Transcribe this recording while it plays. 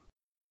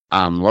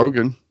I'm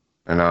Logan,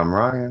 And I'm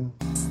Ryan.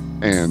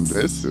 and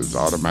this is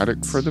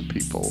Automatic for the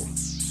People.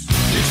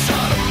 It's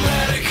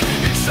automatic,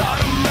 it's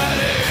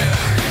automatic,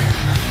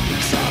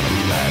 it's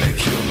automatic.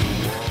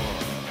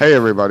 Hey,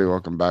 everybody,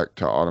 welcome back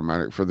to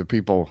Automatic for the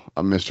People,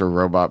 a Mr.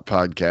 Robot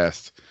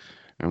podcast.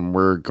 And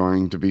we're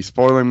going to be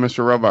spoiling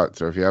Mr. Robot.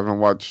 So if you haven't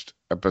watched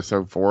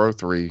episode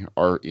 403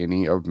 or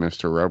any of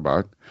Mr.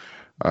 Robot,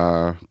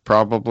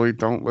 probably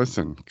don't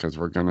listen because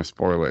we're going to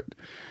spoil it.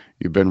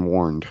 You've been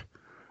warned.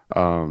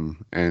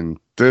 And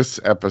this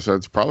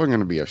episode's probably going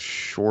to be a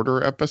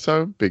shorter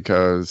episode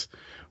because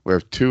we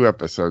have two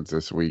episodes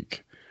this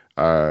week.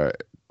 At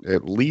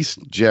least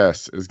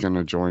Jess is going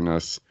to join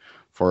us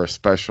for a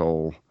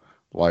special,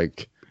 I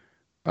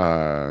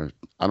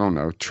don't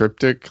know,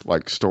 triptych,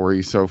 like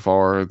story so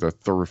far, the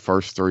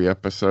first three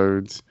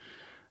episodes.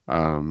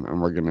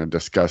 And we're going to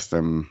discuss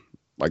them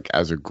like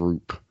as a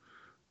group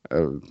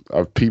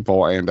of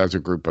people and as a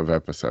group of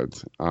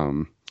episodes.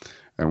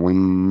 And we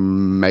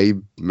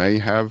may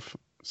have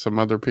some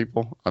other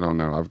people. I don't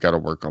know. I've got to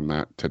work on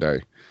that today.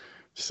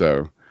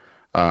 So,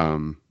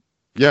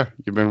 yeah,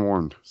 you've been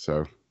warned.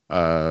 So,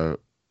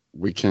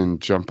 we can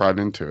jump right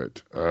into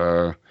it.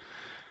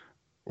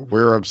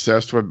 We're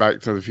obsessed with Back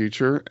to the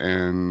Future,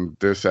 and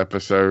this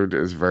episode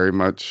is very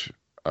much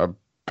a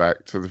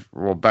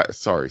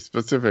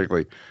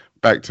specifically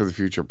Back to the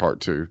Future Part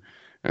 2.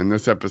 And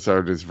this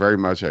episode is very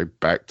much a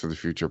Back to the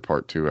Future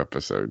Part 2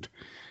 episode.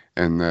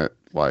 And that,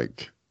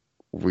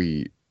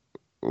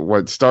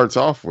 what starts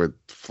off with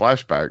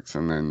flashbacks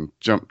and then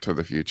jump to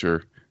the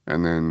future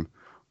and then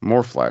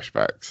more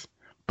flashbacks,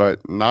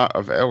 but not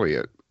of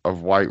Elliot,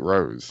 of White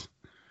Rose,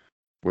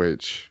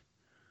 which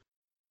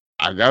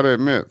I gotta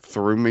admit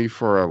threw me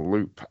for a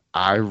loop.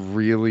 I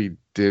really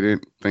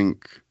didn't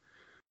think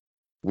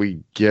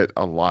we get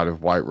a lot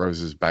of White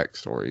Rose's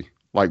backstory,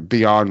 like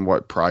beyond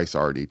what Price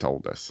already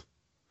told us.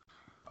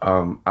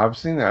 I've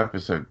seen the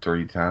episode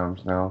 3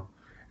 times now,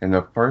 and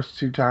the first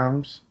 2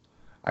 times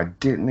I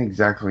didn't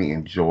exactly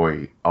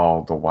enjoy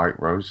all the White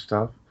Rose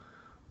stuff,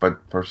 but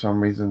for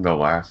some reason the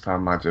last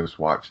time I just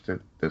watched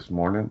it this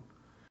morning,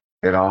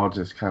 it all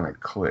just kind of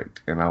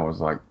clicked, and I was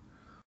like,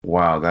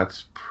 wow,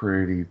 that's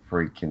pretty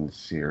freaking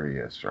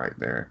serious right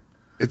there.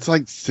 It's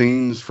like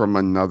scenes from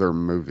another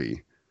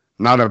movie.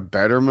 Not a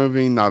better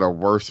movie, not a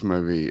worse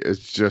movie.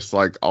 It's just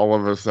like all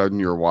of a sudden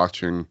you're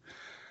watching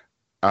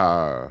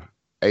a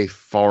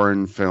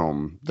foreign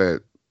film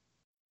that,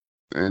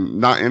 and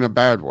not in a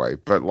bad way,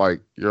 but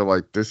like you're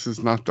like, this is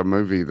not the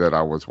movie that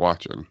I was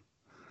watching.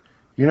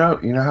 You know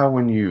how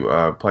when you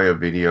play a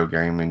video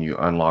game and you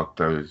unlock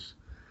those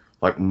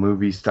like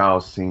movie style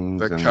The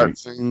scenes, and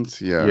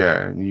cutscenes, yeah.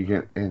 yeah, and you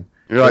get and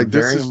You're it like,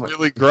 this very is much,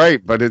 really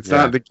great, but it's yeah,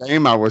 not the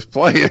game I was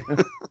playing.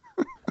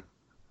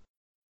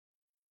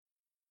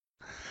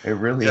 it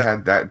really Yeah,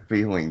 had that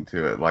feeling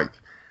to it. Like,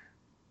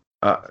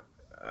 uh,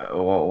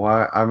 well,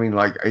 why? I mean,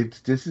 like,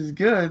 this is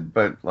good,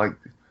 but like,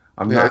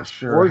 I'm yeah, not it's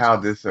sure how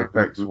gorgeous. this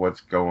affects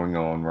what's going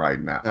on right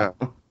Yeah.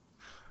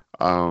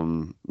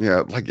 now.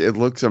 Yeah, like it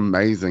looks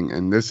amazing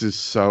and this is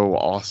so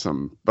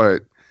awesome.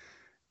 But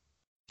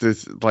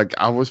this, like,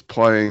 I was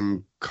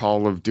playing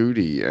Call of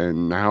Duty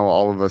and now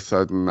all of a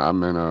sudden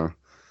I'm in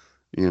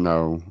you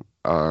know,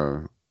 uh,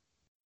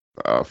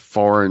 a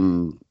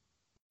foreign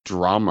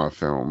drama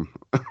film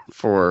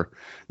for,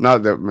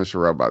 not that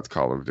Mr. Robot's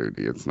Call of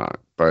Duty, it's not,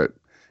 but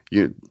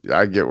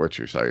I get what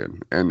you're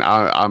saying and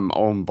I'm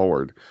on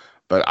board,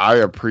 but I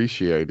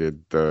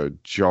appreciated the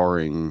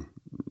jarring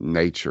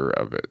nature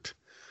of it.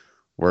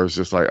 Where it's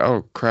just like,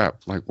 oh crap,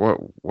 like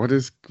what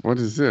is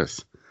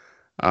this?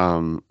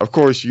 Of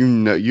course,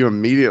 you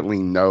immediately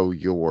know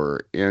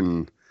you're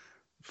in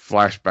full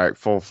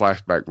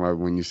flashback mode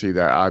when you see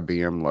that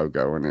IBM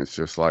logo, and it's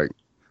just like,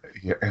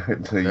 Yeah,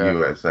 the yeah,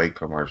 USA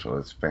commercial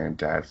is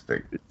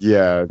fantastic.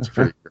 yeah, it's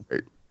pretty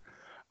great.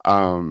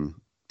 Um,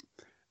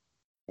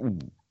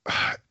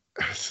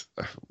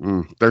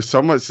 there's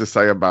so much to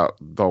say about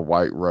the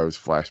White Rose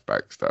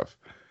flashback stuff.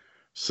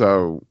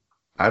 So,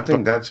 I but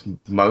think that's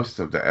most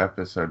of the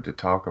episode to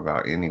talk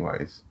about,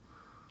 anyways.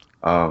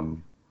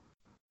 Um,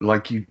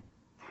 like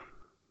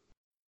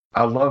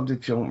I love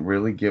that you don't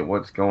really get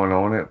what's going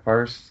on at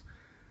first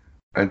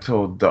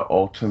until the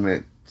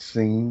ultimate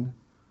scene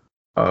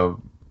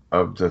of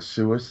the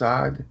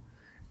suicide,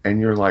 and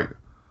you're like,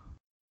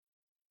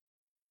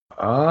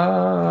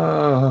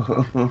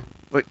 oh,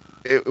 like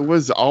it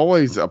was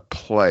always a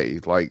play.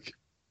 Like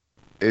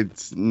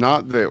it's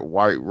not that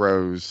White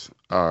Rose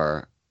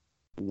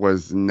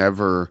was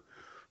never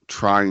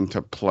trying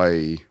to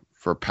play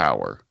for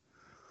power,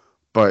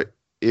 but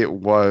it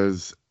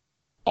was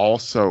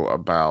also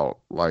about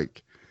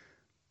like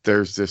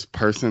there's this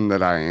person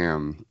that I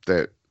am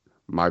that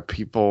my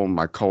people,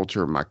 my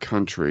culture, my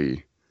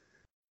country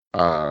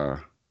uh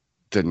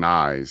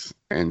denies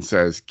and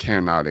says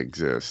cannot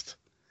exist.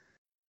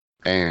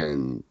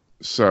 And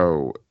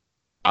so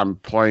I'm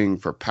playing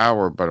for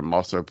power, but I'm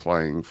also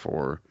playing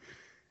for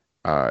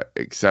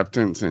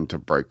acceptance and to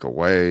break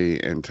away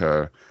and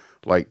to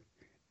like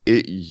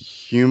it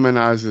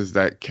humanizes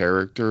that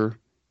character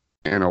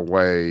in a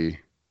way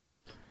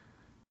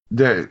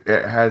that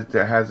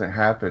hasn't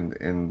happened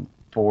in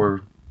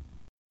 4+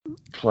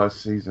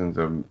 seasons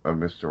of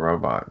Mr.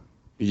 Robot.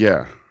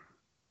 Yeah,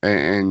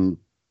 and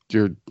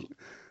you're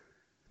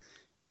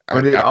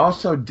But it I,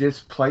 also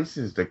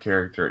displaces the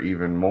character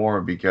even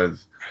more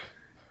because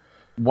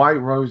White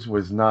Rose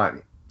was not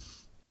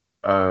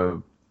uh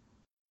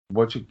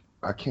what you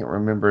I can't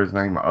remember his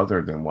name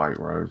other than White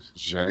Rose.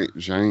 Jane,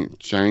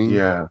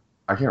 Yeah,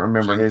 I can't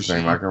remember his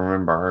name. I Shi, can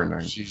remember her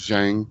name. Shi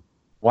Zhang.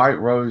 White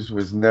Rose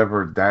was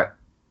never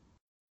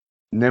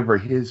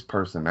his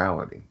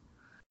personality.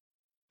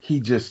 He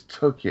just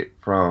took it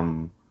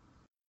from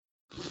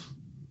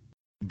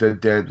the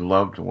dead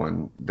loved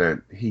one that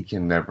he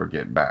can never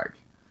get back.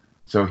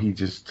 So he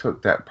just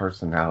took that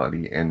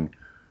personality and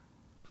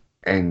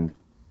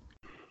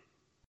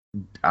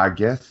I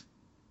guess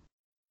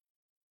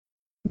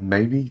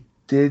maybe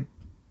did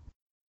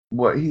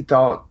what he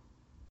thought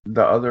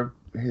the other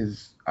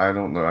his I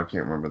don't know, I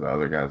can't remember the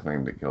other guy's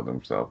name that killed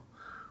himself.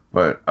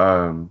 But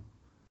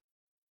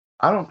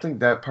I don't think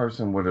that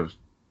person would have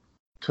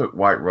took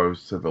White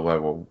Rose to the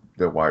level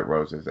that White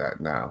Rose is at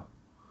now.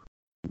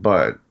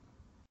 But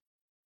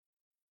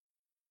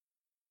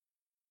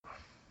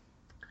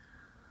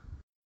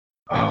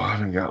I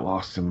done got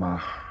lost in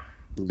my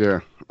Yeah.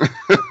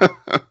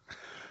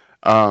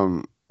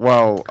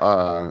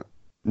 Well,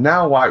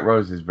 now White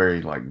Rose is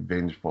very like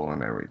vengeful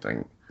and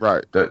everything.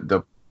 right.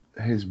 The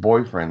his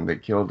boyfriend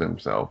that killed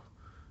himself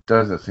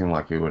doesn't seem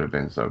like he would have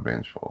been so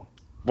vengeful.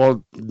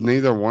 Well,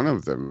 neither one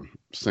of them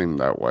seem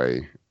that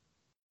way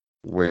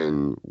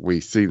when we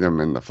see them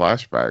in the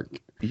flashback.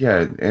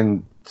 Yeah,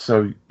 and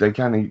so they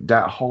kind of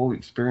that whole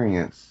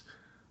experience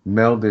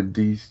melded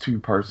these two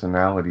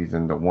personalities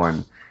into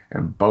one,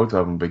 and both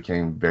of them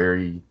became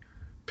very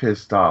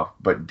pissed off,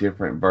 but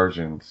different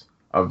versions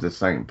of the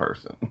same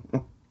person.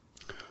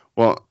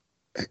 Well,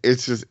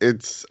 it's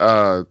this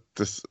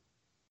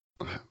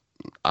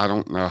I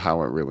don't know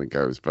how it really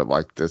goes, but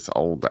like this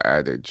old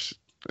adage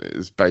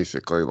is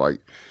basically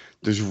like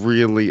there's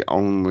really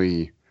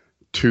only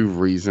two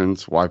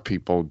reasons why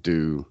people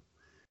do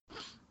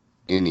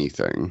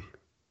anything.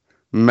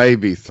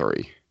 Maybe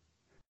three.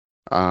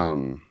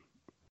 Um,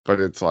 but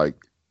it's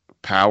like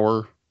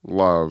power,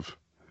 love,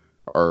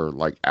 or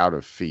like out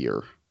of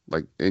fear.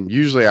 Like, and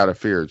usually out of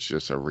fear, it's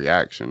just a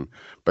reaction.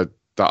 But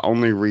the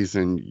only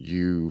reason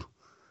you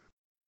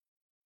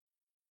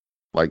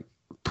like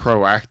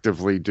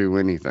proactively do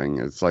anything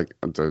is like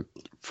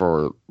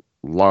for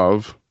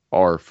love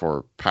or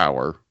for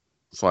power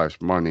slash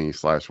money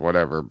slash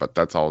whatever. But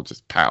that's all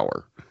just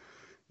power,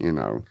 you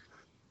know.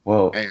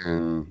 Well,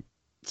 And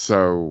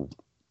so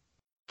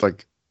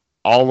like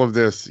all of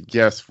this,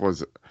 yes,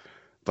 was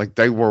like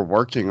they were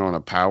working on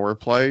a power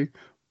play,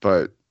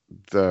 but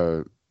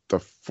the the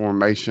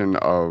formation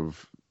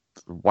of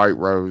White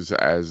Rose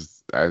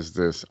as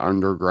this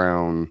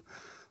underground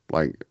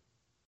like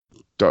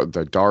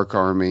the Dark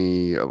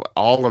Army,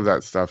 all of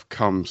that stuff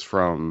comes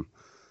from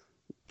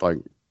like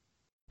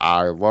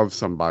I love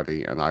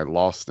somebody and I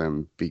lost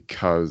them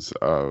because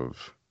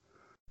of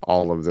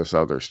all of this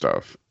other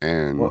stuff.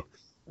 And well,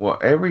 well,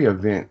 every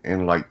event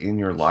in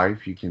your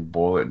life, you can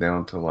boil it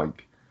down to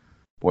like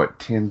what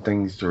 10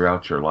 things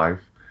throughout your life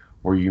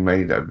where you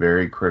made a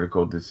very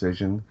critical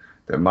decision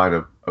that might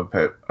have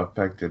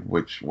affected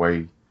which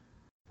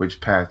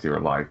path your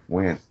life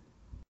went,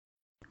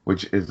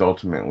 which is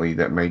ultimately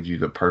that made you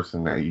the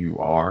person that you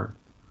are.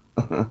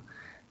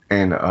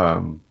 and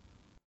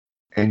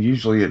and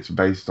usually it's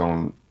based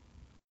on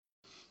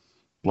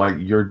like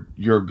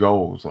your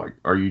goals. Like,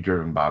 are you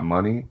driven by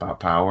money, by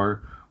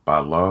power, by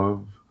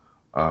love?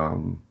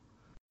 Um,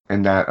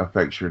 and that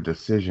affects your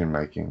decision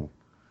making.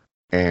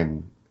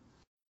 And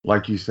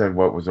like you said,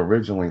 what was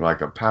originally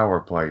like a power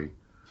play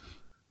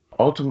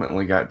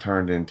ultimately got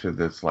turned into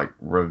this like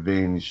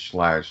revenge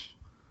slash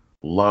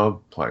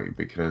love play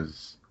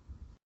because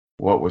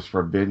what was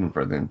forbidden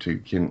for them to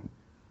can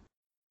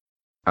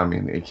I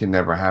mean it can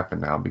never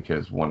happen now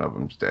because one of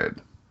them's dead.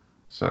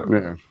 So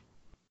yeah,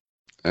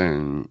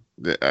 and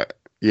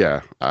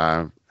yeah,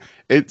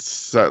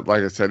 it's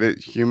like I said, it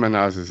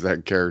humanizes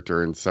that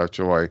character in such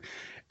a way.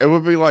 It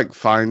would be like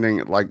finding,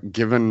 like,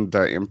 given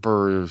the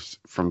Emperor's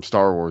from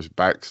Star Wars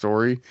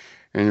backstory,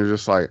 and you're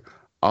just like,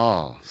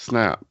 oh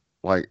snap!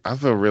 Like I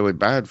feel really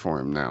bad for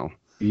him now.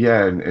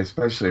 yeah, and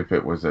especially if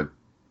it was a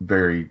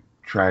very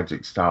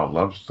tragic style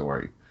love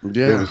story that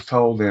Yeah. was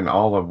told in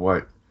all of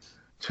what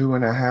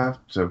 2.5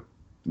 to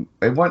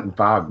it wasn't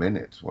 5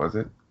 minutes, was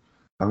it?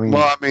 I Well, mean,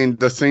 I mean,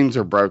 the scenes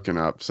are broken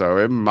up, so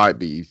it might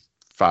be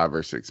 5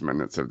 or 6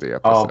 minutes of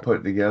the all episode.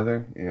 put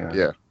together. Yeah,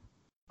 Yeah.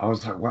 I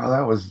was like, wow,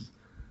 that was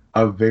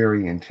a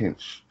very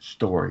intense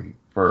story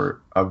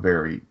for a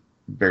very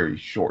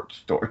short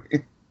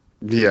story.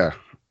 Yeah.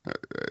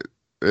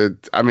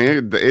 I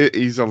mean, it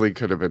easily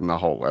could have been the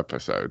whole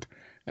episode.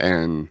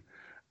 And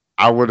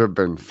I would have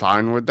been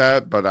fine with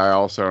that, but I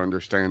also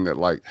understand that,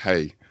 like,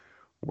 hey,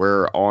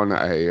 we're on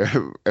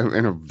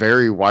in a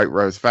very White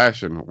Rose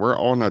fashion, we're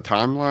on a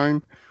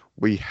timeline.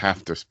 We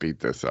have to speed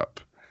this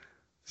up.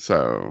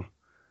 So,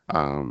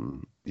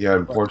 Yeah,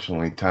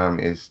 unfortunately, time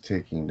is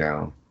ticking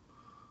down.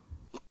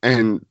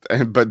 And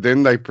but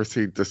then they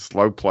proceed to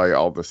slow play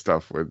all the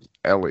stuff with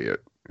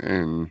Elliot,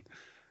 and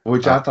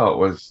Which uh, I thought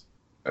was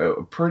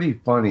pretty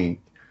funny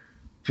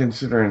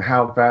considering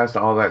how fast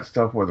all that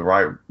stuff with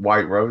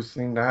White Rose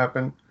seemed to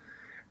happen.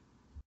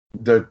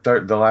 The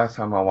last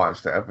time I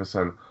watched the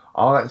episode,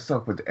 all that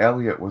stuff with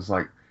Elliot was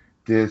like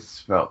this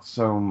felt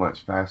so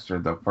much faster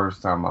the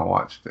first time I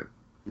watched it.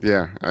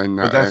 yeah,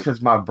 But that's and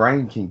because my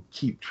brain can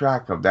keep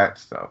track of that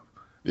stuff.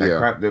 That yeah.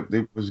 crap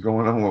that was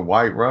going on with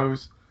White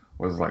Rose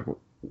was like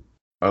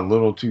a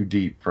little too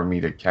deep for me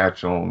to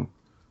catch on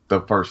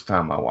the first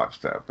time I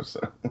watched the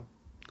episode.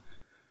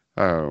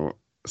 Oh,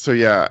 so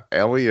yeah,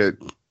 Elliot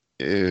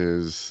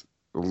is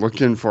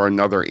looking for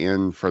another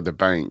in for the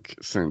bank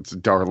since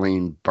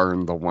Darlene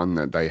burned the one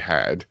that they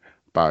had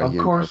by, Of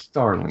course,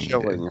 Darlene did.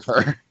 killing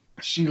her.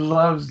 She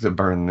loves to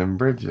burn them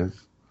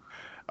bridges.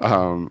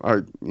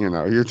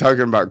 You're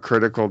talking about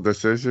critical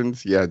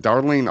decisions. Yeah,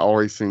 Darlene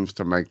always seems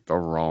to make the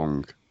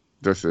wrong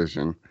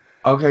decision.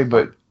 Okay, Like,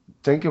 but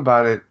think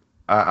about it.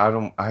 I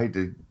don't. I hate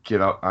to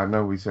get up. I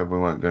know we said we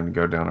weren't going to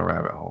go down a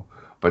rabbit hole,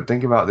 but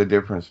think about the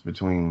difference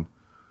between.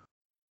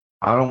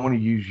 I don't want to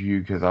use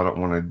you because I don't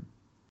want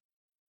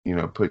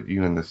to, put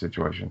you in the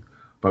situation.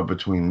 But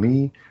between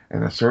me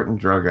and a certain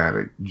drug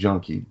addict,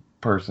 junkie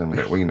person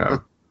that we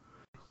know.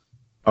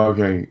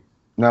 Okay,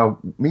 now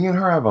me and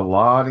her have a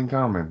lot in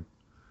common,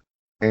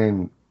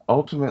 and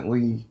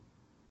ultimately,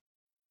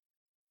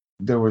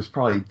 there was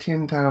probably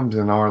 10 times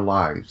in our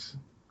lives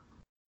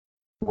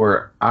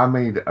where I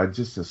made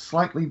just a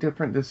slightly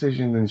different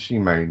decision than she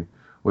made,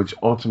 which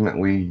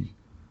ultimately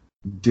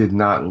did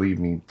not lead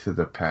me to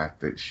the path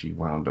that she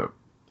wound up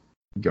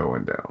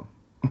going down.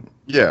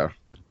 yeah,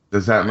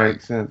 Does that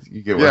make sense?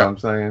 You get what yeah, I'm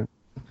saying?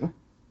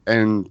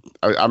 and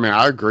I mean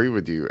I agree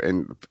with you.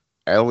 And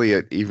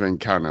Elliot even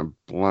kind of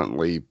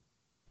bluntly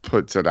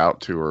puts it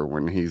out to her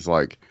when he's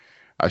like,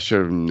 "I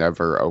should have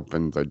never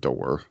opened the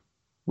door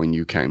when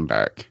you came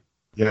back."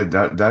 Yeah,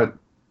 that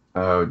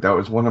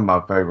was one of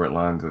my favorite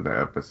lines of the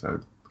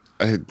episode.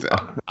 I,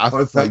 I I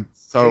was felt like,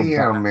 so bad.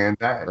 damn, man,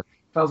 that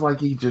felt like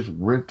he just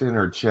ripped in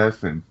her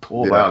chest and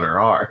pulled Yeah. out her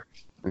heart.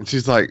 And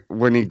she's like,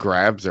 when he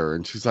grabs her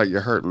and she's like,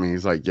 "You're hurting me."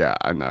 He's like, "Yeah,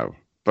 I know,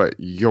 but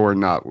you're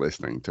not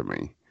listening to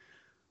me.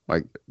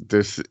 Like,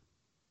 this,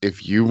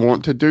 if you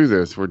want to do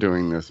this, we're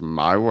doing this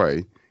my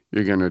way.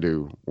 You're going to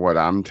do what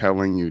I'm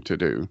telling you to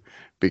do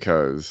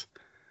because,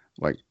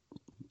 like,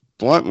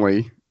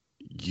 bluntly,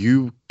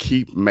 you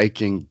keep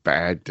making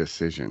bad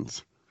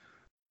decisions.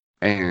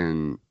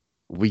 And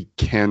we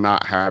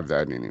cannot have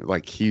that anymore.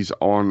 Like, he's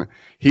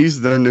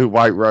the new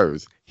White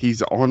Rose.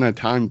 He's on a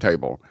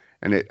timetable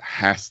and it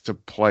has to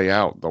play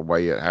out the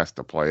way it has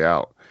to play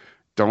out.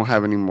 Don't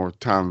have any more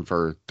time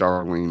for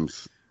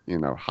Darlene's,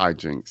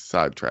 hijinks,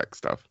 sidetrack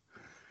stuff.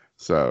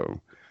 So,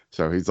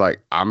 so he's like,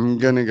 "I'm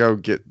gonna go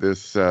get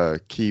this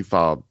key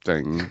fob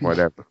thing,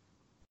 whatever."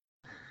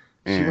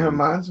 She And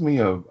reminds me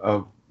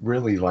of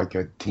really like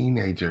a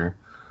teenager.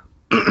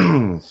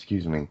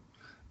 Excuse me.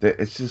 That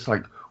it's just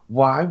like,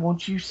 why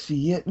won't you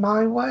see it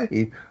my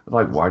way?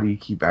 Like, why do you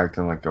keep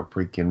acting like a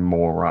freaking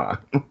moron?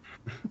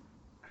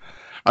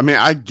 I mean,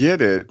 I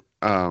get it,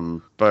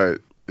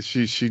 but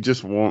she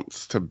just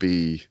wants to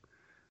be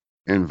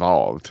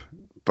involved,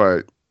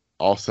 but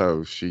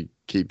also she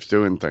keeps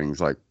doing things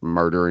like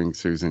murdering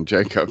Susan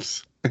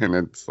Jacobs, and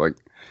it's like,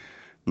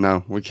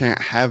 no, we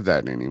can't have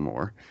that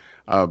anymore.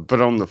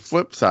 But on the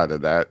flip side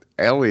of that,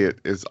 Elliot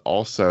is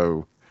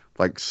also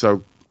like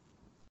so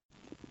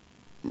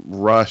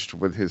rushed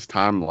with his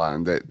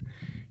timeline that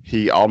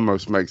he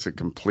almost makes a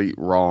complete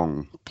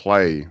wrong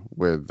play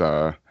with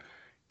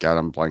God,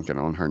 I'm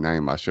blanking on her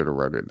name. I should have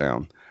wrote it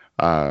down.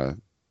 Uh,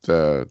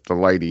 the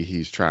lady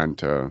he's trying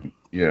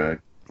Yeah,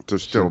 to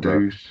steal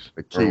seduce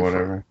the or key from.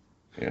 whatever.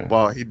 Yeah.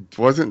 Well, he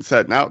wasn't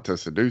setting out to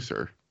seduce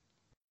her.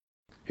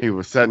 He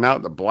was setting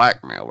out to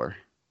blackmail her.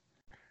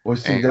 Well,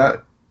 see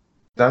And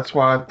that's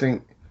why I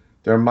think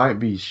there might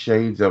be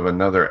shades of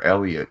another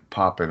Elliot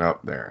popping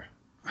up there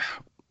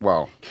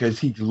well, because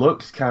he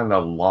looks kind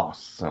of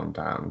lost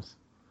sometimes,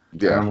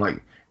 and yeah, I'm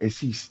like, is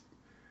he?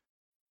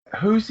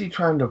 Who's he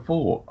trying to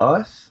fool?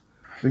 Us?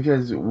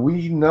 Because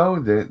we know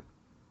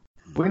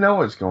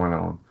what's going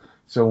on.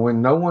 So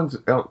when no one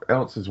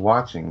else is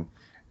watching,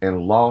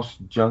 and lost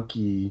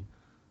junkie,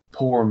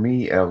 poor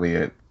me,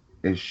 Elliot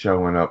is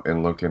showing up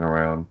and looking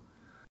around,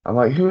 I'm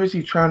like, who is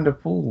he trying to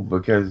fool?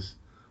 Because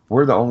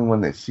we're the only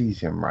one that sees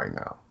him right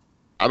now.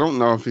 I don't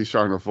know if he's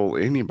trying to fool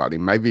anybody.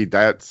 Maybe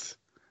that's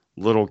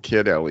little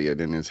kid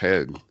Elliot in his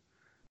head.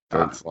 Uh,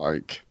 That's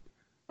like,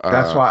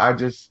 that's uh, why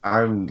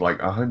I'm like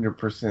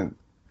 100%.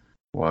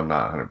 Well, I'm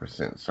not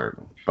 100%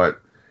 certain,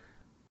 but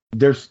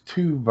there's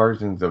two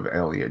versions of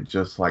Elliot,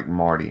 just like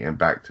Marty in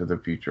Back to the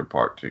Future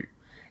Part 2.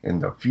 In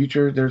the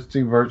future, there's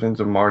two versions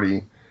of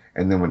Marty,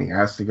 and then when he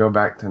has to go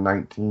back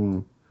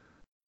to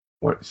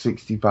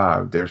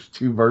 65, there's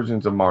two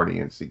versions of Marty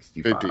in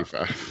 65.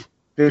 55.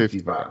 55.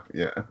 55,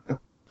 yeah.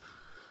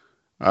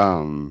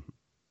 Um,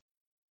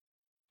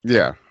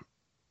 yeah,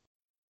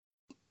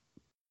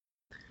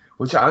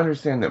 which I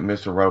understand that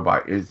Mr.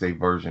 Robot is a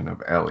version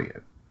of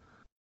Elliot,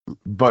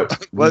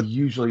 but we Let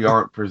usually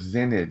aren't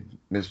presented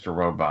Mr.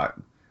 Robot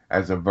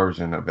as a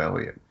version of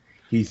Elliot.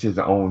 He's his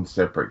own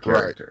separate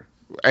right, character.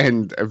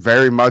 and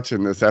very much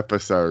in this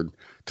episode,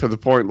 to the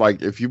point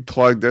like if you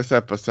plug this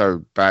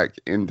episode back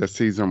into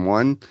season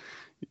one,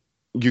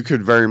 you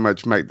could very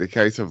much make the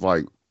case of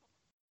like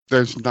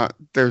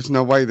there's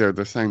no way they're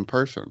the same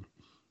person.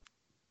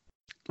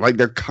 Like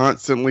they're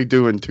constantly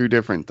doing two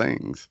different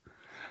things.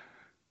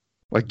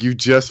 Like you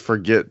just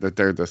forget that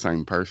they're the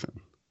same person.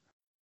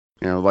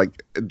 You know,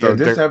 like Yeah,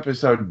 this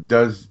episode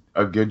does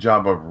a good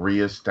job of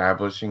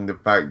reestablishing the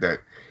fact that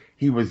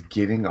he was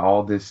getting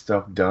all this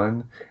stuff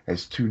done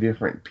as two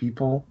different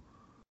people.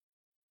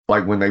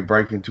 Like when they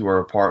break into her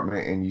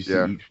apartment and you see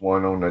Yeah. each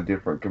one on a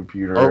different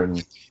computer. Oh, And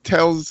he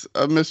tells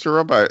Mr.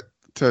 Robot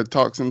to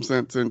talk some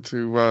sense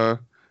into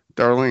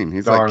Darlene.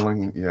 He's like,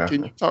 Darling, yeah.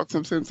 can you talk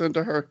some sense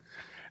into her?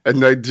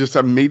 And they just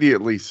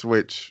immediately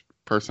switch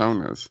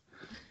personas.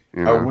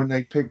 You know? When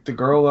they picked the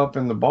girl up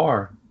in the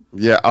bar.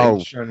 Yeah. They Oh,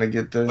 was trying to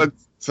get the.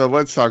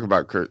 let's talk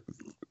about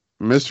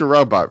Mr.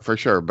 Robot for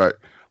sure, but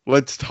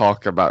let's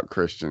talk about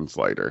Christian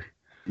Slater.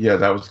 Yeah,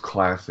 that was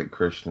classic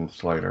Christian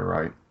Slater,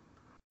 right?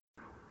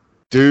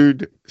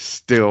 Dude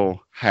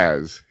still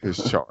has his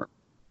charm.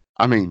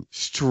 I mean,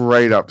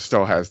 straight up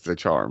still has the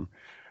charm.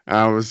 And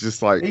I was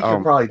just like, He oh could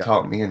my probably God.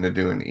 talk me into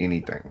doing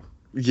anything.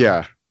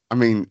 Yeah. I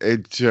mean,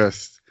 it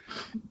just,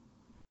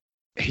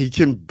 he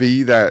can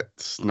be that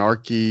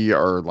snarky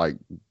or like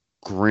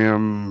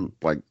grim,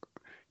 like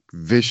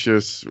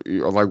vicious,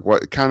 or like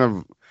what kind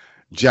of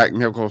Jack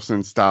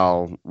Nicholson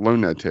style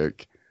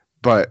lunatic,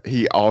 but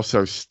he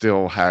also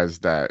still has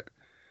that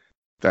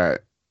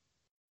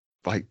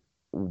like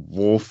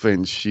wolf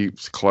in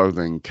sheep's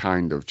clothing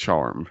kind of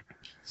charm.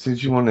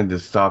 Since you wanted to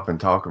stop and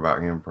talk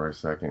about him for a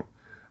second,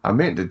 I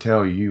meant to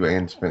tell you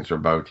and Spencer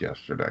both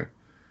yesterday.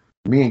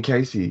 Me and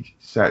Casey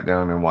sat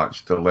down and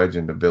watched The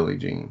Legend of Billie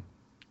Jean.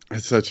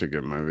 It's such a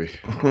good movie.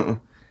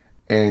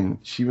 And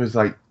she was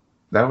like,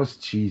 that was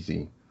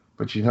cheesy.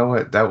 But you know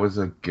what? That was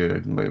a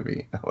good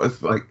movie. I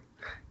was like,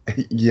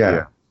 yeah.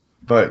 Yeah.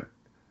 But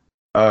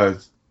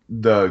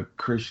the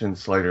Christian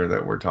Slater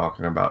that we're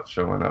talking about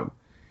showing up,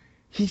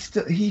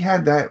 he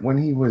had that when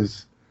he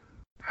was,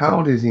 how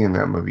old is he in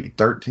that movie?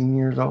 13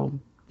 years old?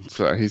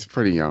 So he's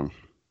pretty young.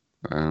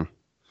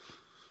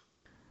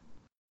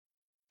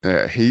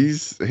 Yeah,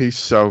 he's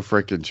so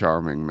freaking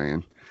charming,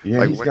 man. Yeah,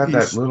 Like, he's when got he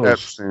that little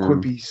steps in-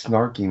 quippy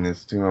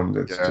snarkiness to him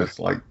that's Yeah. just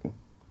like,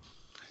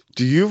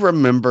 Do you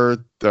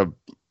remember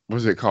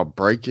was it called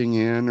Breaking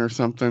In or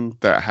something?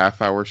 That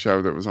half-hour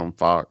show that was on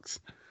Fox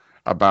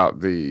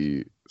about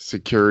the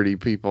security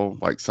people,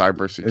 like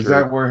cyber security. is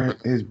that where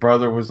his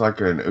brother was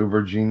like an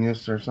uber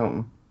genius or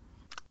something?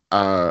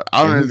 I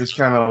And don't he know. was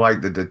kind of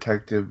like the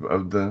detective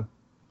of the.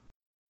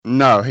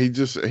 No, he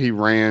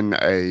ran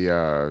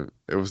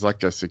it was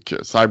like a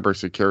cyber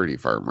security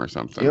firm or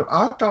something. Yeah,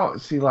 I thought,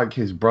 see, like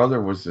his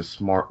brother was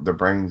the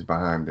brains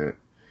behind it,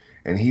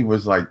 and he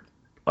was like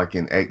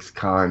an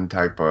ex-con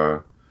type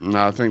of.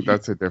 No, I think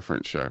that's a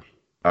different show.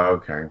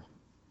 Okay,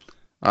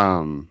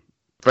 But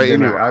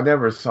then anyway, I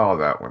never saw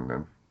that one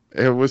then.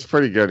 it was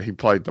pretty good. He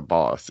played the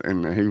boss,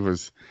 and it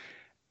was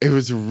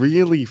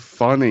really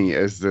funny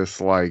as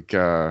this like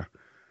I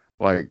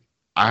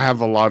have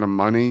a lot of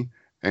money,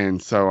 and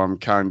so I'm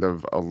kind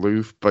of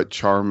aloof but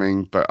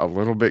charming, but a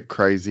little bit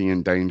crazy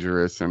and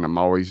dangerous, and I'm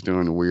always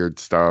doing weird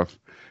stuff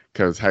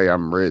because hey,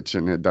 I'm rich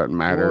and it doesn't What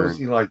matter. was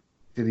he like?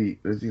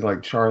 Is he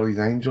like Charlie's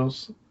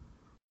Angels?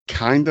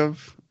 Kind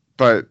of,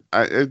 but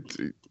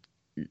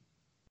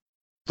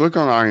look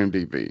on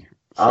IMDb.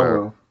 I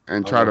will.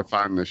 And I try to will.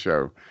 find the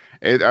show.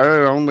 It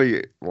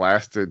only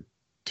lasted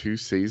 2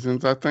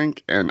 seasons, I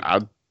think, and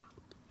I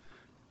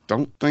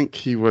don't think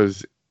he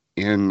was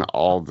in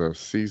all the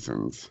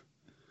seasons.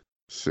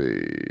 Let's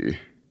see.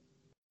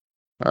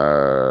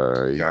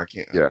 Yeah, I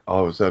can't. Yeah.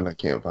 All of a sudden, I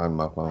can't find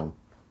my phone.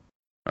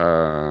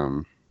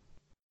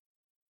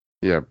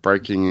 Yeah,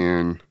 Breaking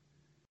In.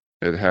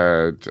 It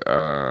had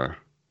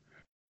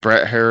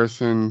Brett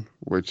Harrison,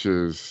 which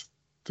is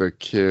the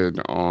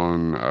kid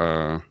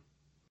on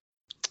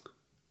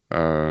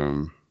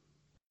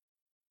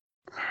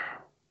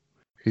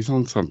he's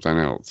on something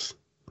else.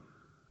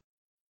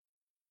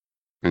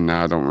 And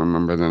now I don't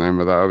remember the name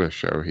of the other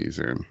show he's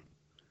in.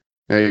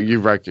 Hey, you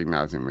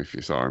recognize him if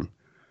you saw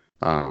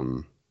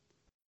him.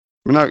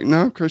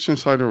 No, Christian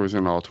Slater was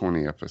in all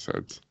 20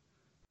 episodes.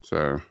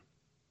 So,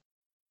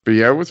 but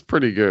yeah, it was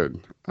pretty good.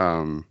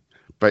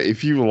 But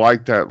if you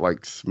like that,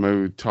 like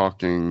smooth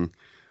talking,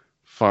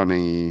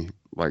 funny,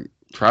 like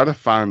try to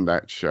find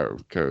that show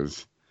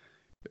because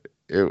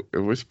it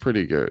was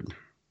pretty good.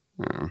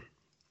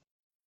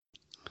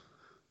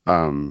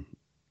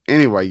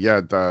 Anyway,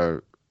 yeah,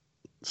 the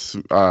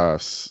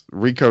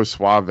Rico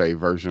Suave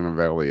version of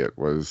Elliot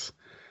was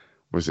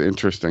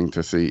interesting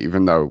to see,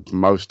 even though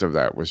most of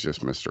that was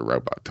just Mr.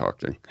 Robot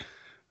talking.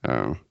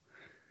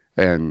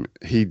 And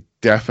he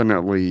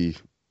definitely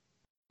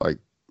like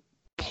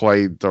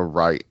played the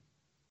right.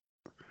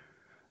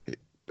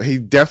 He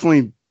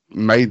definitely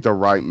made the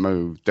right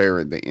move there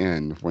at the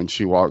end when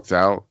she walks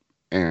out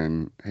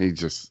and he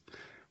just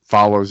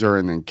follows her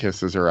and then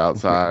kisses her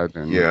outside.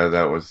 And Yeah,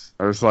 that was.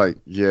 I was like,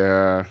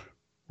 yeah,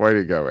 way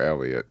to go,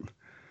 Elliot.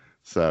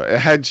 So it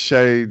had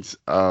shades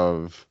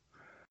of,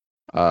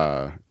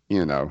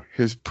 you know,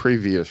 his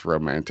previous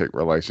romantic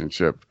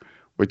relationship,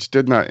 which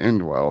did not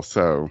end well.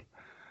 So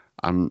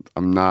I'm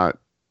not,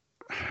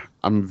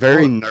 I'm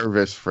very Well,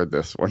 nervous for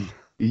this one.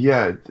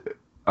 yeah,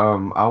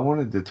 I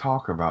wanted to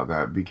talk about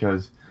that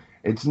because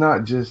it's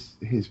not just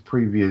his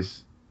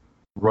previous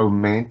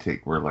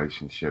romantic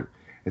relationship.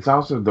 It's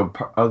also the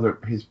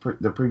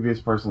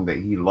previous person that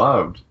he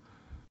loved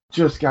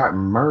just got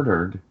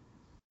murdered.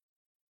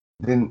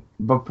 Then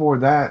before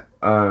that,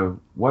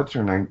 what's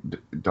her name?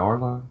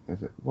 Darla?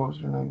 Is it? What was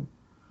her name?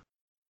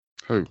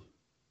 Who?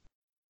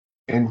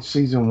 In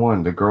season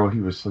one, the girl he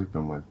was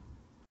sleeping with,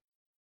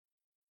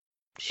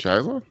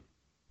 Shayla?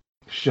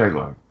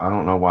 Shayla. I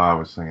don't know why I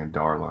was saying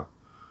Darla.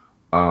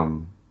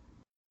 Um,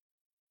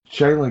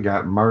 Shayla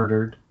got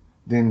murdered.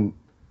 Then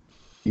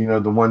the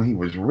one he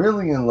was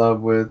really in love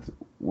with,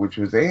 which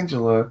was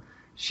Angela.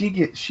 She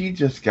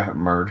just got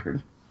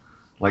murdered.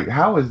 Like,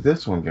 how is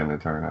this one gonna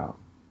turn out?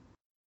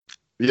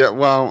 Yeah,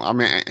 well, I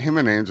mean, him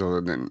and Angela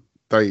didn't,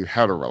 they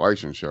had a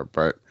relationship,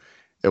 but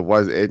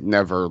it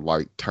never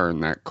like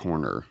turned that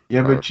corner.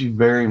 Yeah, but you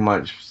very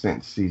much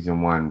since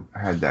season one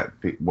had that.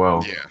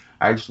 Well, Yeah.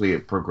 actually,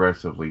 it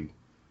progressively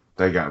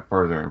they got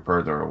further and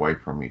further away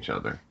from each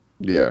other.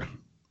 Yeah.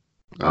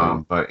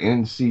 But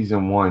in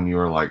season one, you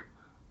were like,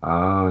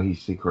 oh,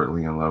 he's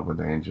secretly in love with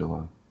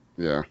Angela.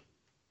 Yeah.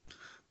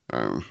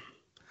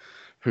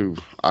 Who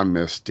I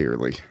miss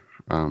dearly.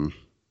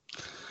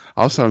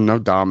 Also, no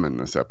Dom in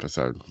this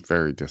episode.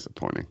 Very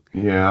disappointing.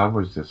 Yeah, I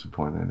was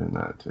disappointed in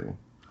that too.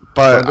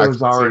 But there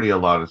was already a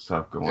lot of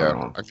stuff going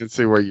on. I can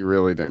see where you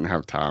really didn't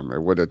have time.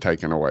 It would have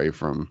taken away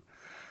from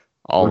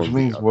all Which of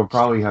means the we'll other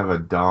probably stuff. have a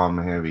Dom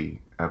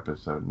heavy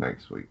episode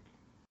next week.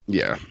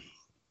 Yeah.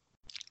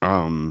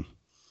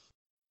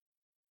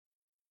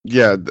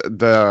 Yeah,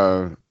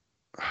 the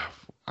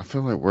I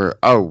feel like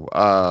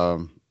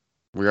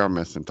we are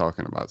missing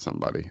talking about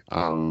somebody.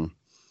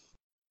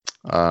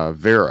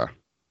 Vera.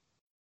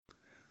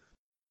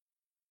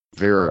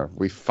 Vera.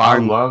 We I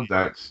finally love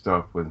that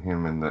stuff with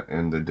him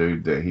and the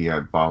dude that he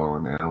had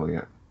following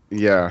Elliot.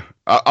 Yeah.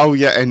 Oh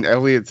yeah, and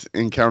Elliot's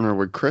encounter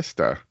with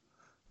Krista,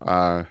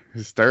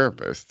 his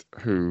therapist,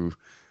 who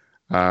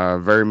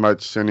very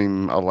much sent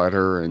him a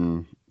letter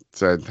and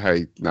said,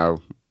 "Hey,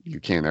 no, you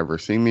can't ever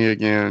see me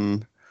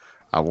again.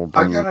 I will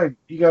bring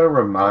You gotta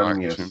remind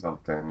me of action."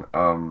 something.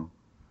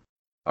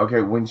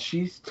 Okay, when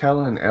she's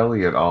telling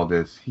Elliot all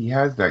this, he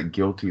has that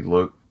guilty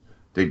look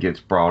that gets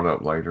brought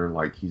up later,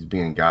 like he's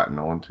being gotten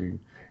onto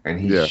and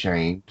he's Yeah.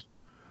 shamed.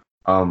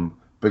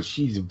 But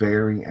she's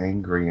very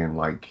angry and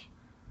like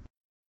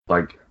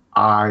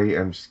I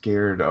am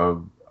scared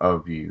of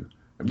you.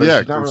 But Yeah,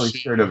 she's not 'cause really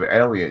scared of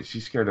Elliot.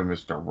 She's scared of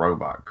Mr.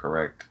 Robot,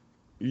 correct?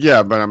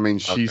 yeah, but I mean,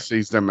 she Okay.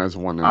 sees them as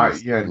one and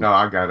the Yeah, same. no,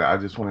 I got it. I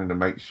just wanted to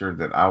make sure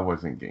that I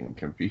wasn't getting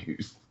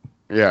confused.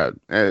 Yeah,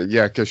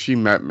 yeah, because she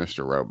met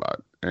Mr.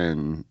 Robot,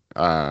 and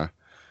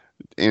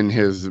in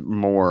his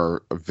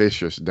more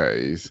vicious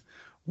days,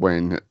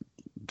 when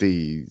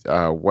the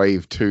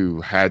wave two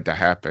had to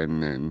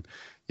happen, and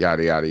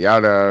yada yada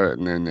yada,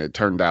 and then it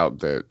turned out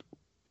that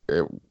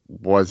it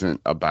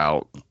wasn't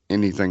about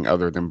anything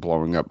other than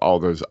blowing up all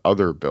those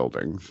other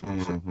buildings.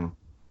 Mm-hmm.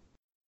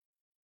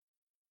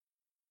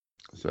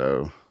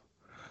 So,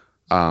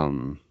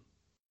 um,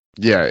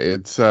 yeah,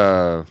 it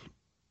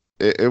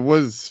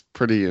was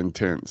pretty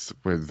intense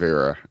with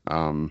Vera.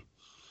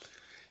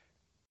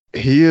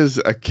 He is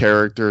a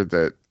character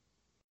that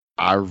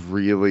I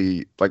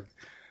really like.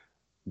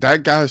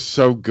 That guy's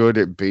so good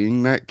at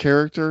being that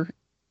character.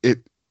 It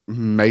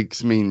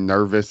makes me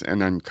nervous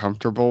and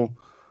uncomfortable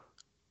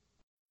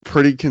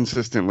pretty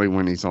consistently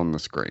when he's on the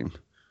screen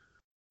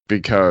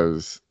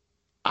because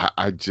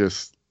I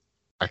just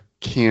I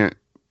can't.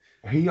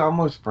 He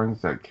almost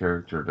brings that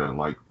character to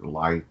like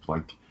life,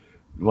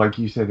 like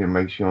you said, it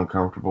makes you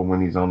uncomfortable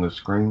when he's on the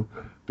screen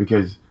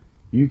because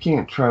you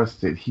can't trust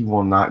that he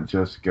will not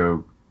just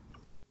go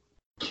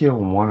kill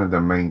one of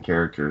the main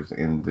characters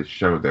in the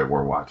show that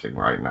we're watching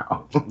right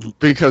now.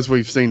 Because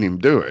we've seen him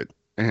do it,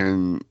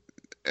 and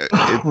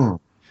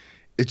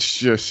it's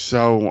just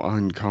so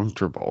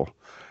uncomfortable.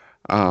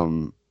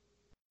 Um,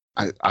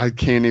 I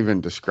can't even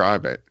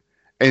describe it,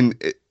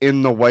 and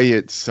in the way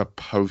it's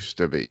supposed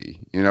to be.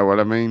 You know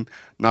what I mean?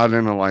 Not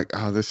in a like,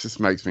 oh, this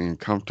just makes me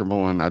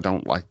uncomfortable, and I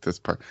don't like this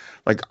part.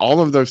 Like all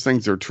of those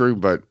things are true,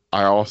 but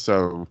I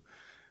also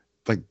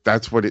like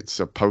that's what it's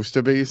supposed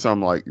to be. So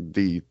I'm like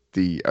the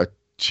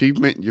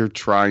achievement you're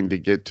trying to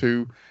get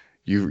to,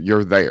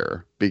 you're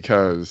there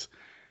because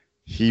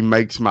he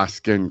makes my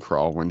skin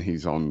crawl when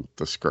he's on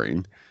the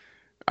screen.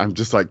 I'm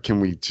just like, can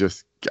we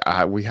just?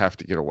 We have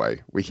to get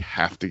away. We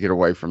have to get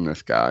away from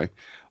this guy.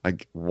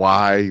 Like,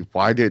 why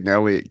didn't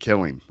Elliot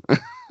kill him? I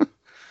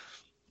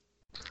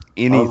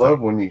Anything. love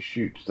when he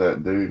shoots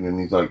that dude and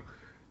he's like,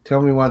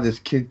 "Tell me why this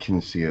kid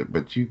can see it,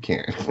 but you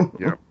can't."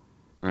 Yeah.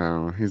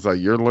 He's like,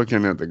 you're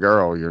looking at the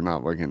girl, you're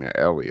not looking at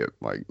Elliot.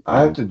 Like,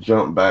 I have to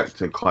jump back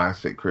to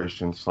classic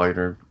Christian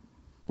Slater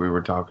we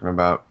were talking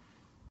about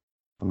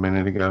a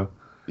minute ago.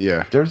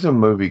 yeah, There's a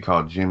movie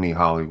called Jimmy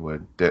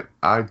Hollywood that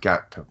I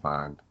got to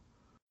find.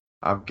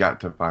 I've got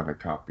to find a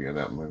copy of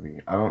that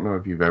movie. I don't know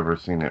if you've ever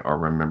seen it or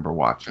remember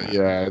watching it.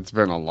 yeah, it's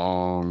been a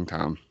long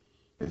time.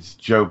 It's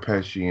Joe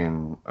Pesci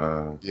and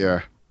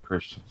Yeah.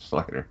 Christian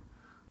Slater.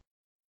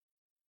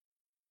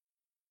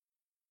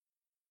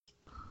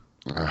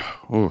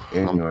 Ooh,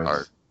 I'm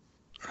Anyways,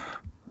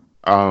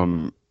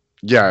 tired.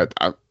 Yeah,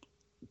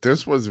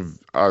 this was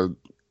a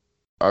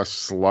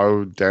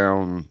slowed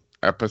down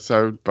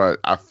episode, but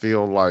I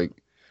feel like,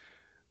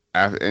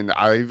 and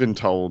I even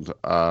told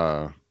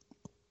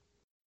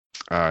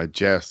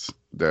Jess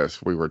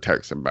this. We were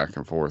texting back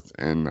and forth,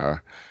 and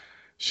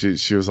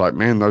she was like,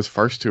 "Man, those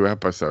first two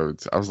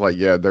episodes." I was like,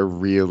 "Yeah, they're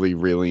really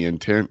really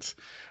intense."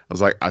 I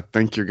was like, "I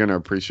think you're gonna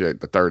appreciate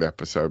the third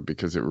episode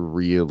because it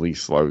really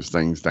slows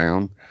things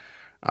down,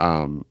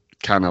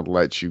 kind of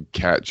lets you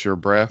catch your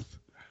breath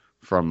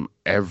from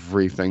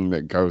everything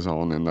that goes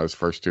on in those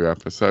first two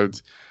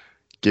episodes.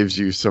 Gives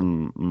you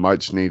some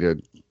much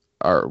needed,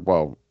 or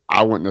well,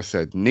 I wouldn't have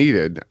said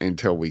needed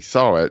until we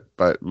saw it,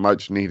 but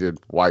much needed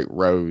White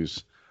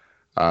Rose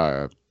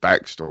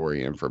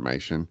backstory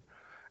information,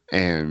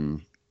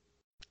 and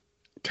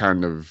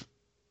kind of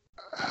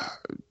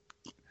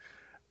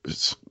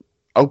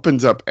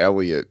opens up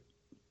Elliot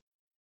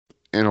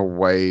in a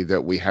way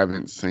that we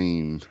haven't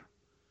seen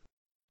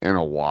in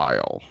a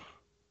while.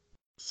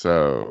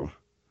 So,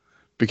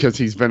 because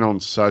he's been on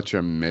such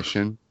a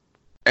mission,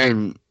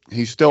 and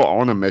he's still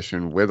on a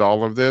mission with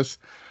all of this,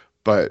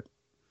 but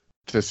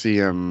to see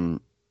him,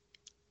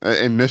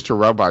 and Mr.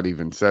 Robot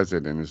even says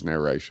it in his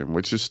narration,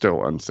 which is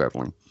still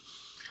unsettling.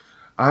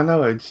 I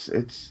know it's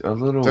a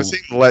little. To see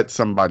him let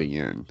somebody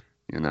in,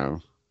 you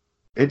know.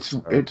 It's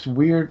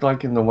weird,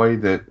 like in the way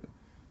that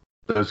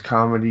those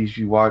comedies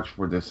you watch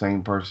where the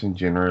same person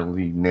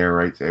generally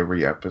narrates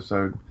every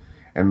episode,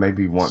 and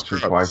maybe once or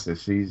twice a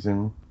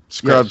season.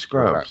 Scrubs.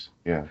 Scrubs.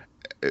 Yeah.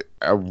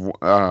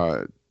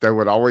 They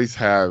would always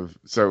have,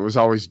 so it was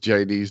always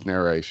JD's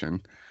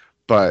narration,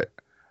 but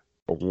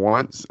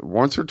once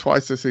or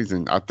twice a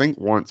season, I think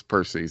once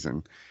per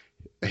season,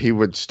 he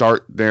would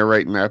start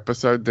narrating the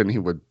episode, then he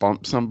would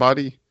bump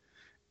somebody,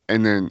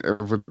 and then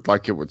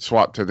it would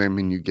swap to them,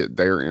 and you get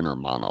their inner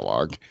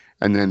monologue,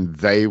 and then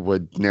they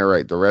would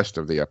narrate the rest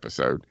of the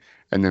episode,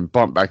 and then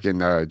bump back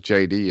into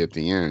JD at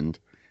the end,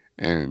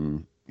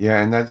 and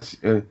yeah, and that's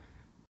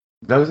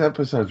those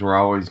episodes were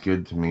always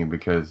good to me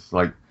because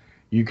like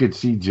you could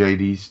see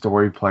JD's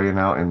story playing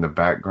out in the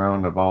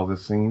background of all the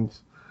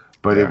scenes,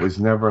 but it was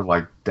never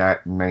like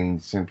that main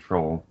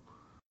central,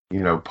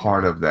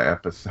 part of the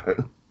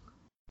episode.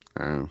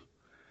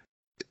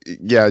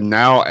 Yeah,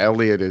 now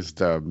Elliot is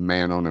the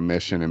man on a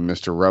mission, and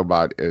Mr.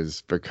 Robot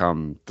has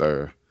become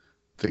the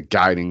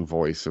guiding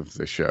voice of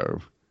the show,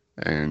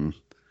 and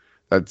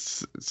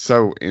that's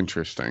so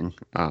interesting.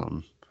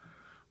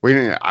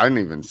 I didn't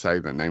even say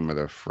the name of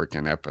the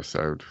freaking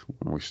episode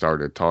when we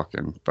started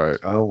talking,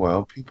 but oh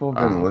well, people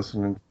have been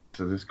listening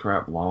to this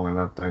crap long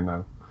enough, they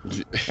know.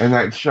 And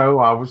that show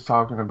I was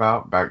talking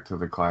about, back to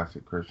the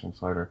classic Christian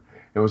Slater,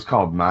 it was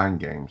called Mind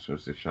Games.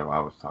 Was the show I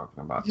was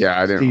talking about?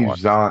 Yeah, I didn't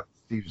watch it.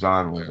 Steve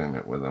Zahn was in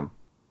it with him.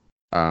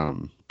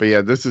 But yeah,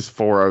 this is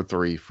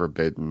 403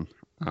 Forbidden,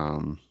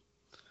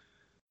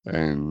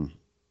 and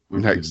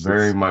which is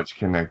very much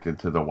connected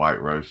to the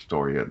White Rose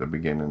story at the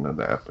beginning of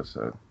the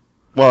episode.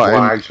 Well, and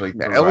actually,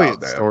 the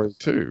Elliot story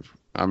too.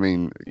 I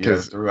mean,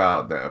 because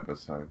throughout the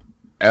episode,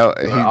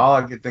 all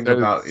I could think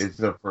about is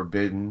the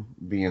Forbidden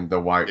being the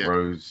White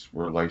Rose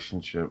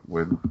relationship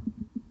with.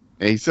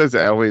 He says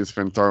that Elliot's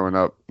been throwing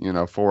up,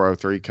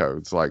 403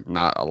 codes, like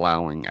not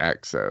allowing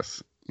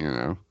access,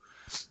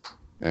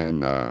 And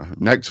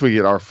next we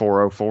get our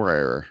 404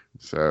 error.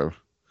 So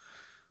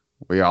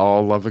we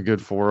all love a good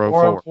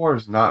 404. 404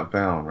 is not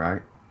found,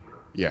 right?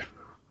 Yeah.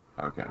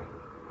 Okay.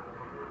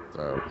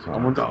 So I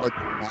wonder what.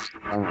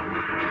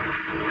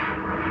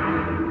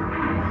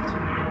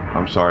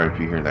 I'm sorry if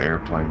you hear the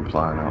airplane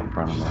flying out in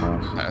front of my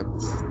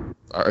house.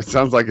 It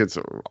sounds like it's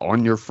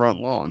on your front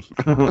lawn.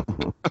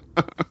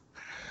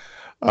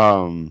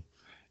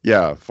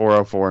 Yeah,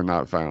 404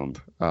 not found.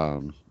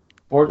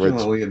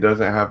 Fortunately, it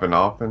doesn't happen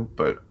often,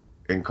 but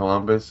in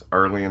Columbus,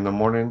 early in the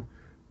morning,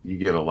 you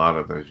get a lot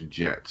of those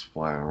jets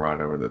flying right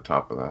over the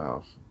top of the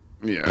house.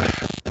 Yeah.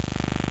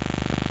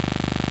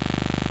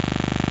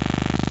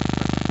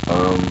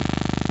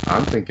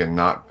 I'm thinking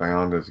not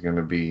found is going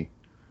to be,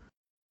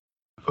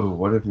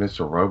 what if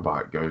Mr.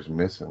 Robot goes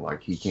missing?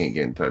 Like, he can't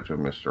get in touch with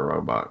Mr.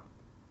 Robot.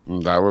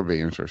 That would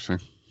be interesting.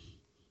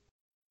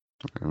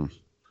 I mean,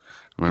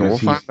 we'll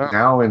find out.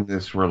 Now in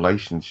this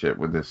relationship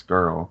with this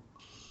girl,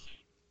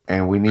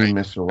 and we need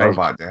Mr.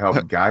 Robot to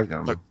help guide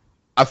him. Look,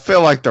 I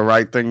feel like the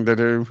right thing to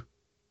do,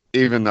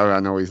 even though I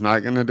know he's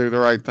not going to do the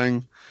right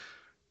thing,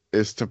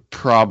 is to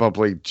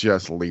probably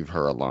just leave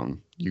her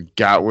alone. You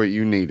got what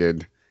you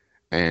needed,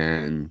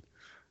 and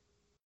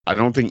I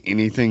don't think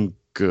anything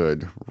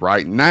good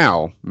right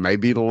now.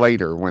 Maybe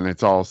later when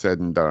it's all said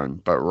and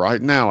done. But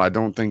right now, I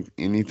don't think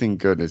anything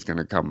good is going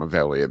to come of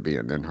Elliot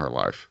being in her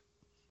life.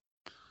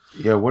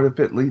 Yeah, what if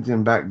it leads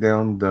him back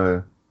down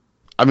the...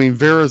 I mean,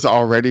 Vera's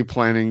already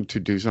planning to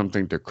do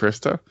something to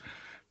Krista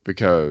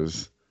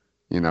because,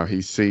 you know,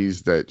 he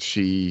sees that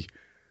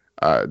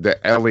that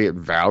Elliot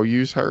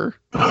values her.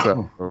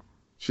 So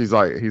he's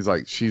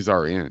like, she's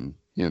our in,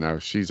 you know,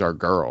 she's our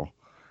girl.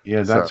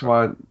 Yeah, that's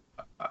why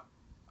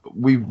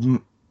we've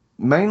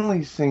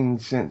mainly seen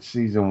since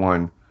season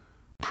 1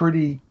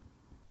 pretty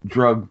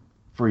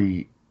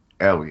drug-free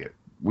Elliot.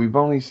 We've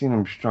only seen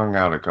him strung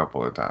out a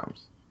couple of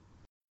times.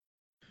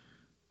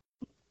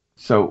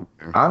 So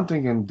I'm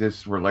thinking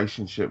this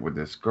relationship with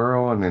this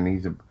girl, and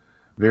then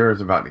Vera's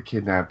about to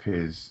kidnap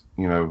his,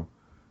 you know,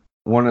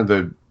 one of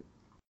the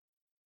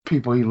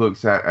people he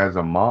looks at as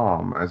a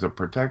mom, as a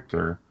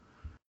protector,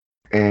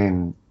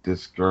 and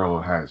this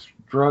girl has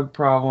drug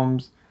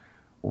problems.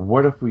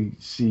 What if we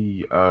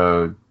see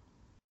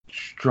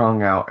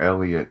strung out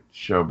Elliot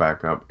show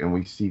back up, and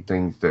we see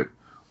things that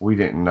we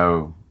didn't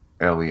know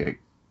Elliot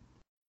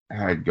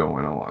had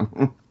going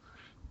on?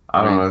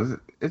 I don't know.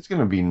 It's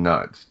gonna be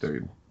nuts,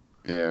 dude.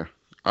 Yeah.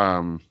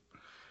 I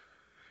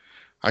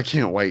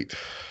can't wait.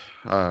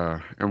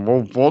 And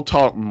we'll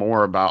talk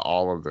more about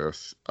all of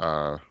this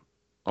on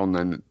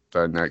the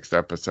next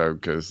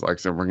episode because, like I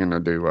said, we're gonna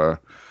do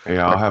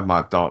I'll have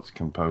my thoughts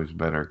composed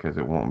better because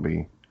it won't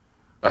be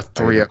a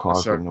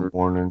 3-episode in the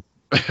morning.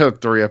 a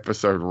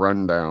 3-episode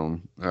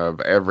rundown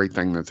of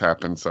everything that's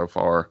happened so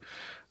far.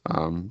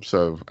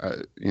 So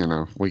you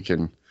know, we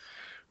can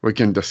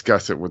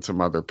discuss it with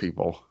some other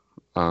people.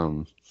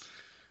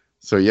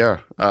 So yeah,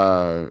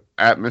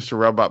 at Mr.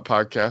 Robot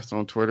Podcast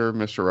on Twitter,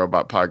 Mr.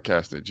 Robot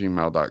Podcast at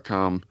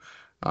gmail.com.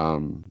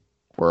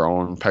 We're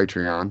on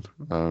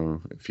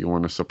Patreon if you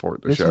want to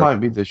support the show. This might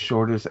be the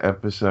shortest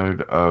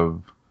episode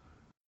of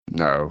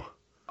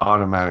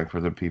Automatic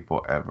for the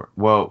People ever.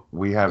 Well,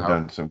 we have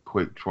done some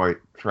quick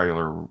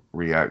trailer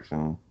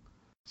reaction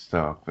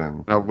stuff.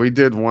 And we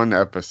did one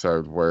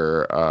episode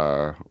where...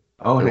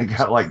 it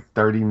got like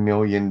 30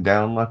 million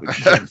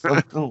downloads or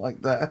something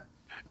like that.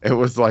 It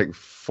was like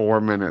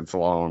 4 minutes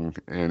long,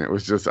 and it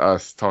was just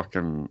us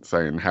talking,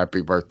 saying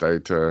happy birthday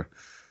to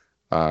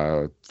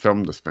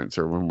Film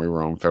Dispenser when we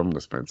were on Film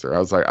Dispenser. I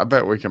was like, I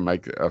bet we can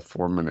make a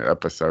 4-minute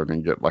episode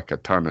and get like a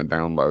ton of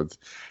downloads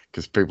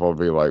because people will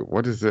be like,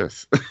 what is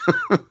this?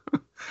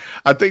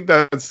 I think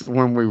that's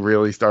when we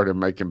really started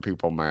making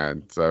people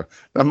mad. So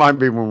that might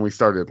be when we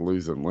started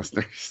losing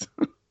listeners.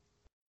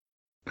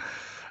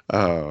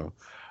 All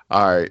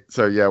right.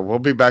 So yeah, we'll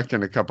be back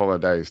in a couple of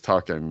days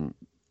talking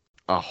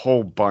a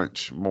whole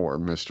bunch more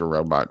Mr.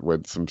 Robot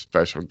with some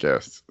special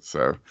guests.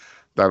 So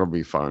that'll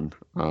be fun.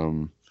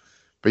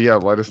 But yeah,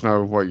 let us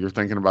know what you're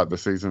thinking about the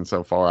season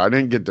so far. I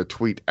didn't get to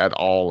tweet at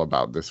all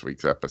about this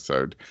week's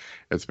episode.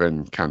 It's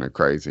been kind of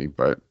crazy,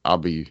 but I'll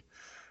be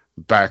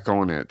back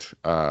on it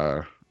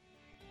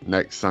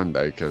next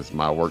Sunday because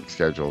my work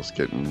schedule is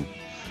getting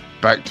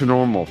back to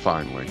normal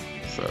finally.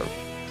 So,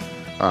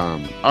 all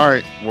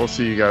right, we'll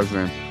see you guys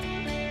then.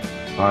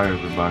 Bye,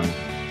 everybody.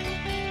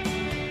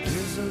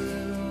 Here's a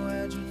little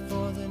legend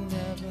for the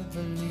never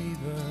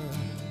believer.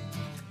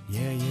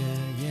 Yeah, yeah,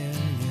 yeah,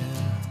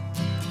 yeah.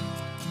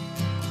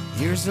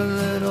 Here's a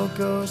little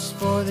ghost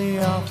for the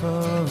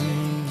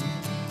offering.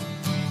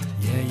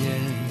 Yeah, yeah,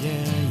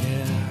 yeah,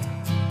 yeah.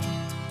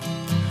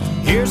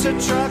 Here's a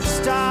truck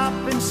stop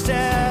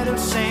instead of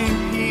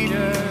St.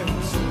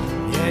 Peter's.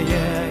 Yeah,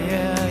 yeah,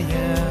 yeah,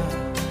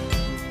 yeah.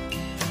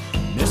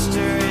 Mr.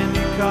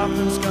 Andy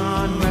Kaufman's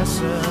gone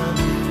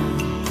wrestling.